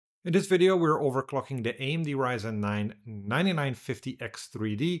In this video, we're overclocking the AMD Ryzen 9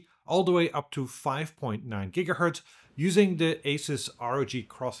 9950X3D all the way up to 5.9 GHz using the ASUS ROG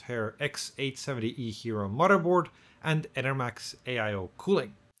Crosshair X870E Hero motherboard and Enermax AIO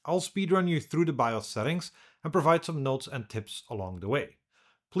cooling. I'll speedrun you through the BIOS settings and provide some notes and tips along the way.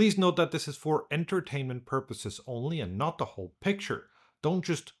 Please note that this is for entertainment purposes only and not the whole picture. Don't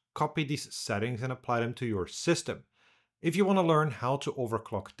just copy these settings and apply them to your system. If you want to learn how to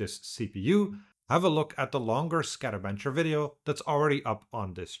overclock this CPU, have a look at the longer SkatterBencher video that's already up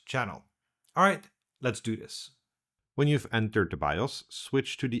on this channel. Alright, let's do this. When you've entered the BIOS,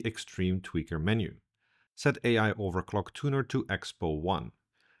 switch to the Extreme Tweaker menu. Set AI Overclock Tuner to Expo 1.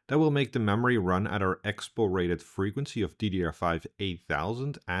 That will make the memory run at our Expo rated frequency of DDR5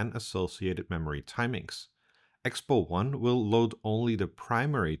 8000 and associated memory timings. Expo 1 will load only the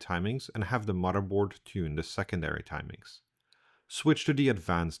primary timings and have the motherboard tune the secondary timings. Switch to the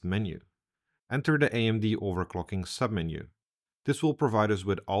Advanced menu. Enter the AMD Overclocking submenu. This will provide us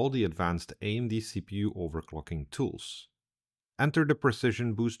with all the advanced AMD CPU overclocking tools. Enter the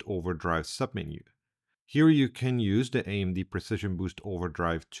Precision Boost Overdrive submenu. Here you can use the AMD Precision Boost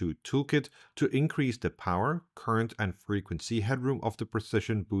Overdrive 2 toolkit to increase the power, current and frequency headroom of the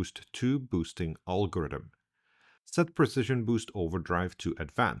Precision Boost 2 boosting algorithm. Set Precision Boost Overdrive to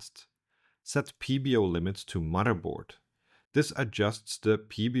Advanced. Set PBO limits to motherboard. This adjusts the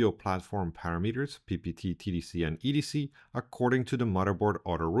PBO platform parameters, PPT, TDC, and EDC, according to the motherboard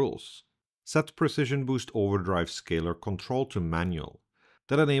order rules. Set Precision Boost Overdrive Scalar Control to Manual.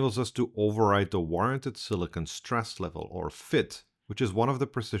 That enables us to override the Warranted Silicon Stress Level, or FIT, which is one of the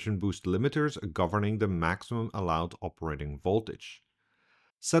Precision Boost limiters governing the maximum allowed operating voltage.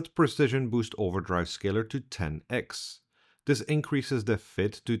 Set Precision Boost Overdrive Scalar to 10x. This increases the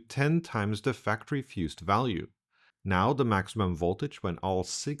FIT to 10 times the factory fused value. Now the maximum voltage when all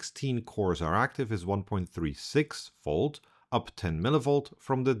 16 cores are active is 1.36 volt, up 10 mV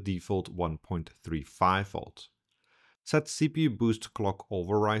from the default 1.35 volt. Set CPU Boost Clock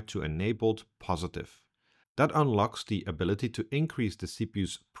Override to Enabled Positive. That unlocks the ability to increase the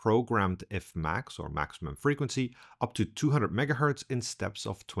CPU's programmed Fmax, or maximum frequency, up to 200 MHz in steps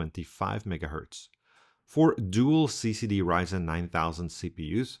of 25 MHz. For dual CCD Ryzen 9000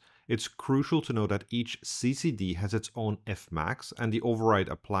 CPUs, it's crucial to know that each CCD has its own Fmax and the override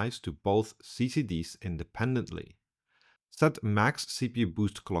applies to both CCDs independently. Set Max CPU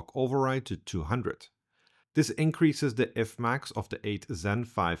Boost Clock Override to 200. This increases the Fmax of the 8 Zen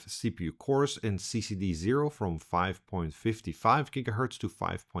 5 CPU cores in CCD0 from 5.55 GHz to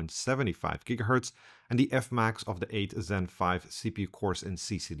 5.75 GHz and the Fmax of the 8 Zen 5 CPU cores in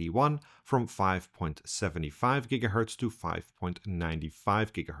CCD1 from 5.75 GHz to 5.95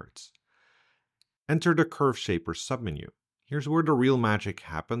 GHz. Enter the Curve Shaper submenu. Here's where the real magic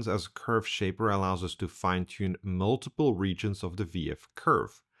happens, as Curve Shaper allows us to fine-tune multiple regions of the VF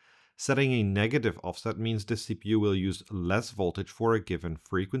curve. Setting a negative offset means the CPU will use less voltage for a given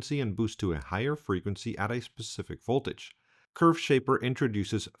frequency and boost to a higher frequency at a specific voltage. Curve Shaper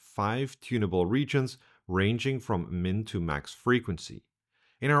introduces 5 tunable regions ranging from min to max frequency.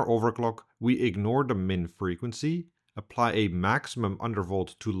 In our overclock, we ignore the min frequency, apply a maximum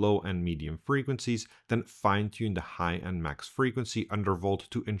undervolt to low and medium frequencies, then fine-tune the high and max frequency undervolt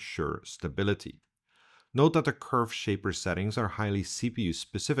to ensure stability. Note that the Curve Shaper settings are highly CPU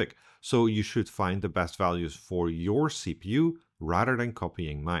specific, so you should find the best values for your CPU rather than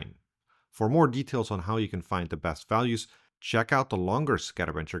copying mine. For more details on how you can find the best values, check out the longer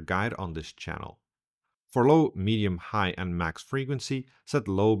SkatterBencher guide on this channel. For low, medium, high, and max frequency, set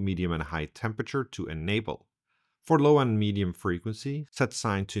low, medium, and high temperature to enable. For low and medium frequency, set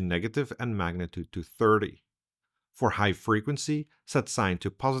sign to negative and magnitude to 30. For high frequency, set sign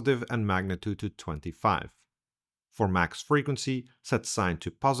to positive and magnitude to 25. For max frequency, set sign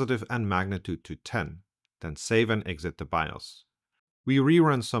to positive and magnitude to 10. Then save and exit the BIOS. We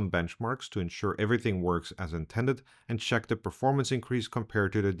rerun some benchmarks to ensure everything works as intended and check the performance increase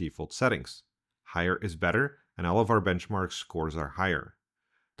compared to the default settings. Higher is better, and all of our benchmark scores are higher.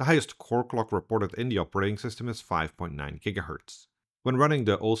 The highest core clock reported in the operating system is 5.9 GHz. When running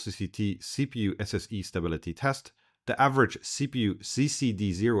the OCCT CPU SSE stability test, the average CPU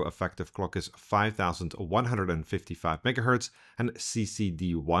CCD0 effective clock is 5155 MHz and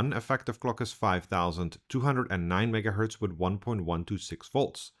CCD1 effective clock is 5209 MHz with 1.126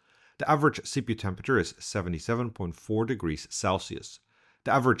 volts. The average CPU temperature is 77.4 degrees Celsius.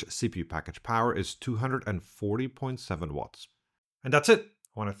 The average CPU package power is 240.7 watts. And that's it.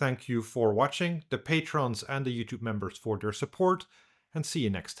 I want to thank you for watching, the patrons and the YouTube members for their support, and see you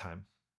next time.